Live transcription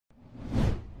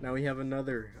Now we have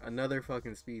another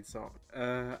fucking Speed song.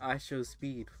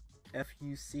 IShowSpeed,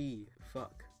 F.U.C,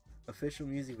 fuck. Official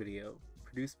music video,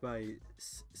 produced by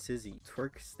Sizzy.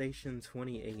 Twerk Station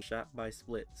 28, shot by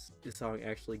Splits. This song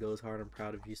actually goes hard. I'm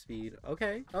proud of you, Speed.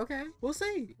 Okay, we'll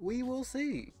see. We will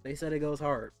see. They said it goes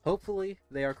hard. Hopefully,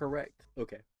 they are correct.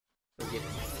 Okay, let's get it.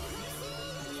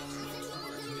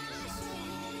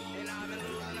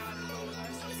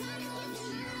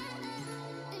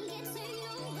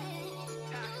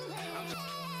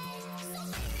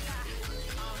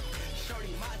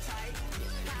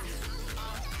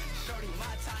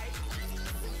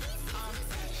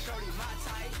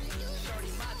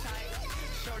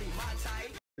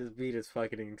 This beat is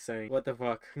fucking insane. What the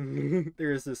fuck?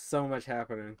 There is just so much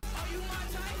happening.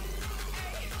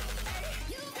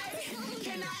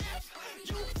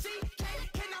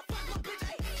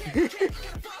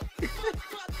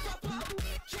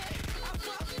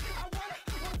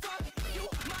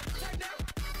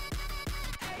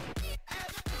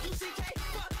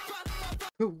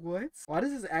 What? Why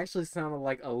does this actually sound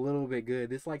like a little bit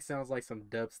good? This like sounds like some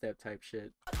dubstep type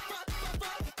shit.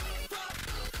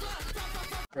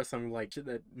 Or some like shit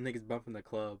that niggas bump in the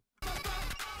club. I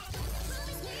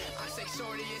say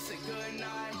shorty, it's a good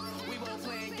night. We both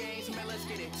playing games, man, let's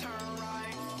get it turned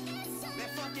right. Man,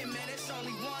 fucking man, it's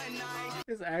only one night.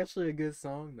 It's actually a good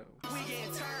song though. We get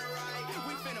turned right,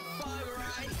 we finna fuck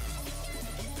right.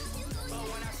 But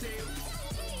when I see you,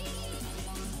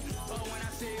 but when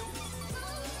I see you,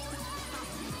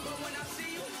 but when I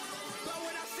see you, but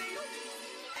when I see you,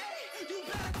 hey, you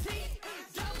better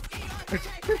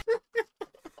T-double-E-R-K.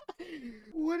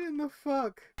 What in the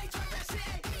fuck?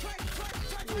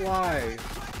 Why?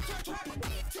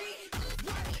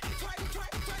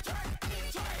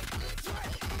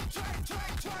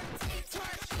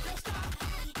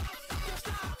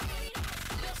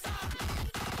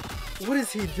 What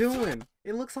is he doing?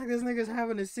 It looks like this nigga's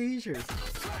having a seizure.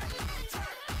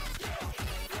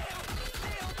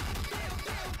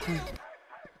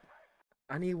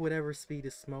 I need whatever Speed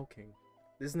is smoking.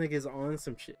 This nigga's on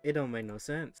some shit. It don't make no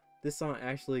sense. This song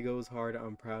actually goes hard.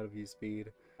 I'm proud of you,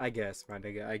 Speed. I guess, my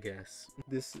nigga, I guess.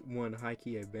 This one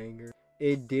high-key a banger.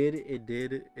 It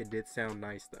did sound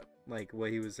nice though. Like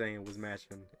what he was saying was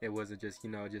matching. It wasn't just,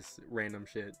 you know, just random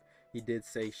shit. He did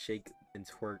say shake and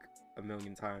twerk a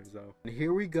million times though. And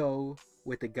here we go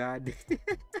with the goddamn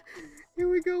here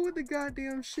we go with the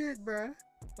goddamn shit, bruh.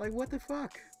 Like what the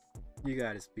fuck? You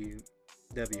got it, Speed.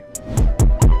 W.